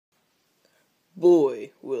Boy,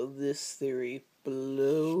 will this theory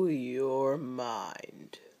blow your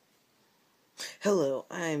mind. Hello,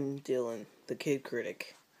 I'm Dylan, the Kid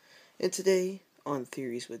Critic, and today on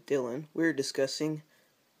Theories with Dylan, we're discussing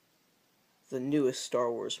the newest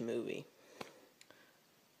Star Wars movie.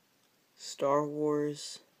 Star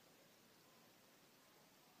Wars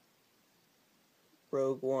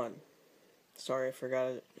Rogue One. Sorry, I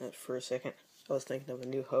forgot it for a second. I was thinking of A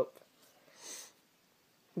New Hope.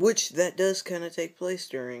 Which, that does kind of take place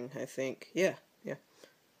during, I think. Yeah.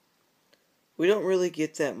 We don't really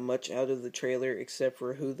get that much out of the trailer except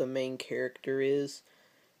for who the main character is.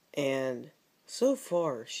 And so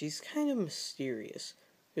far, she's kind of mysterious.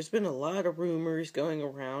 There's been a lot of rumors going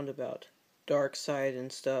around about dark side and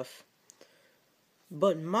stuff.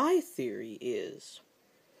 But my theory is,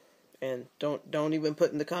 and don't even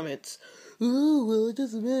put in the comments, "Oh, well, it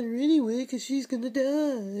doesn't matter anyway, because she's gonna die."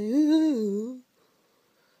 Ooh.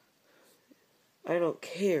 I don't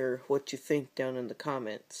care what you think down in the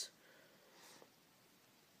comments.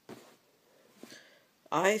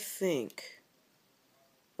 I think,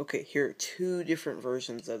 okay, here are two different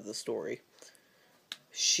versions of the story.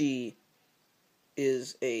 She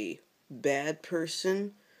is a bad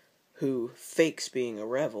person who fakes being a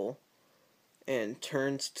rebel and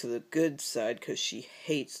turns to the good side because she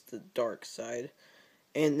hates the dark side.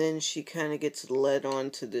 And then she kind of gets led on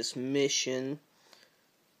to this mission,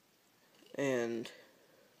 and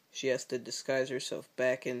she has to disguise herself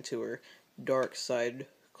back into her dark side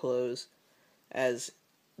clothes, as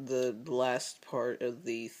the last part of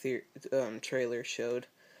the trailer showed.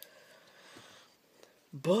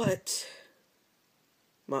 But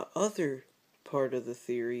my other part of the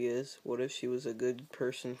theory is, what if she was a good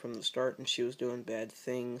person from the start and she was doing bad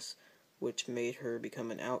things, which made her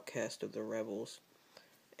become an outcast of the rebels,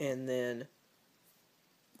 and then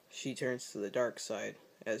she turns to the dark side,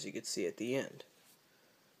 as you can see at the end.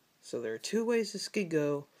 So there are two ways this could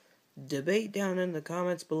go. Debate down in the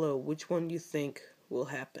comments below which one you think will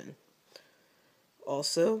happen.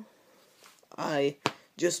 Also, I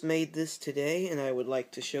just made this today and I would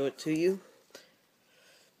like to show it to you.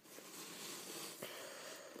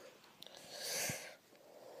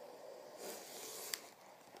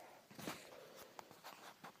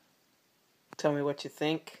 Tell me what you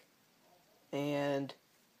think, and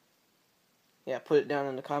yeah, put it down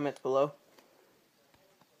in the comments below.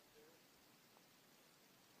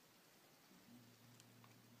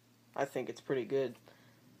 I think it's pretty good.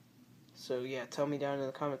 So yeah, tell me down in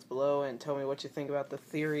the comments below and tell me what you think about the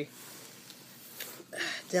theory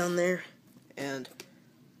down there. And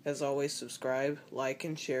as always, subscribe, like,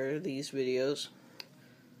 and share these videos.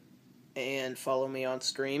 And follow me on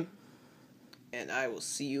stream. And I will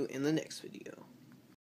see you in the next video.